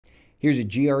Here's a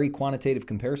GRE quantitative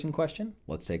comparison question.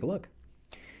 Let's take a look.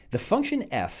 The function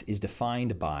f is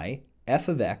defined by f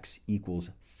of x equals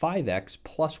 5x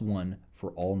plus 1 for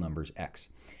all numbers x.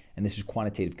 And this is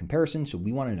quantitative comparison, so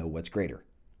we want to know what's greater.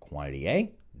 Quantity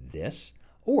A, this,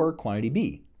 or quantity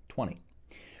B, 20.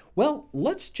 Well,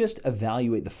 let's just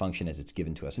evaluate the function as it's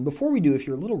given to us. And before we do, if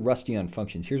you're a little rusty on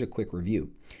functions, here's a quick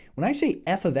review. When I say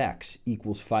f of x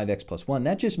equals 5x plus 1,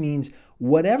 that just means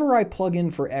whatever I plug in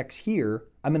for x here,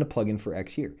 I'm going to plug in for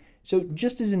x here. So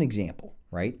just as an example,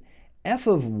 right? F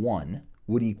of 1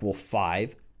 would equal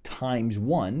 5 times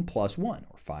 1 plus 1,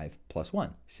 or 5 plus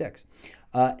 1, 6.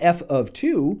 F of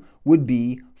 2 would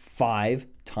be 5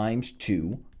 times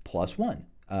 2 plus 1,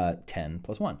 10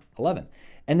 plus 1, 11.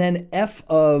 And then f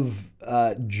of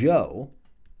Joe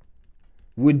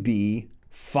would be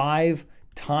 5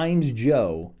 times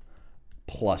Joe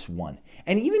plus 1.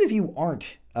 And even if you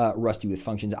aren't rusty with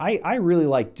functions, I really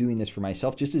like doing this for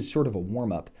myself just as sort of a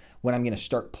warm-up when I'm going to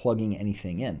start plugging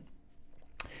anything in.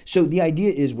 So the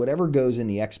idea is whatever goes in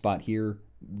the x spot here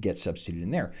gets substituted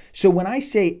in there. So when I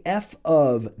say f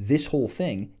of this whole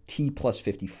thing, t plus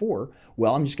 54,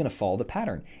 well, I'm just going to follow the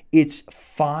pattern. It's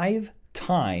 5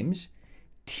 times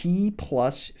t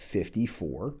plus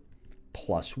 54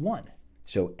 plus 1.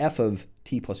 So f of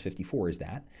t plus 54 is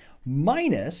that,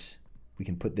 minus, we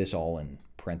can put this all in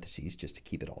parentheses just to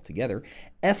keep it all together,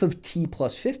 f of t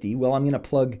plus 50, well, I'm going to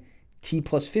plug t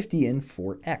plus 50 in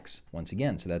for x once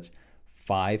again. So that's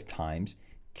 5 times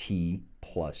t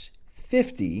plus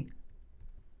 50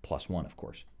 plus 1, of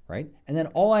course, right? And then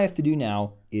all I have to do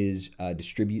now is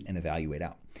distribute and evaluate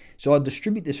out. So I'll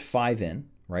distribute this 5 in,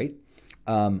 right?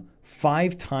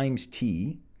 5 times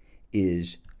t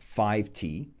is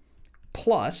 5t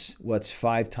plus, what's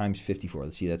 5 times 54?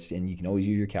 Let's see, that's, and you can always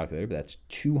use your calculator, but that's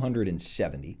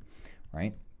 270,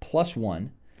 right? Plus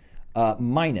 1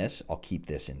 minus, I'll keep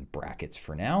this in brackets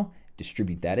for now,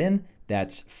 distribute that in,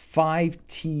 that's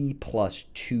 5t plus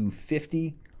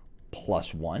 250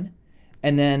 plus 1.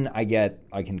 And then I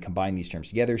can combine these terms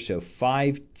together. So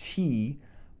 5t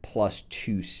plus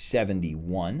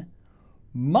 271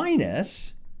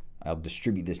 minus, I'll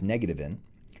distribute this negative in,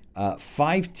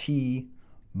 5t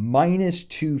minus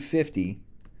 250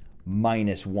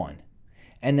 minus 1.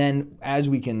 And then as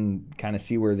we can kind of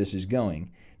see where this is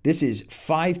going, this is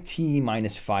 5t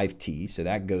minus 5t, so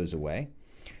that goes away.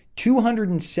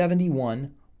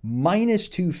 271 minus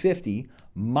 250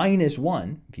 minus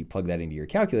 1, if you plug that into your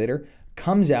calculator,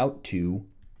 comes out to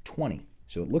 20.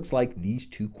 So it looks like these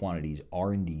two quantities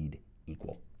are indeed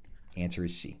equal. Answer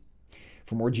is C.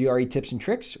 For more GRE tips and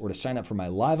tricks or to sign up for my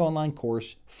live online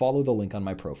course, follow the link on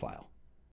my profile.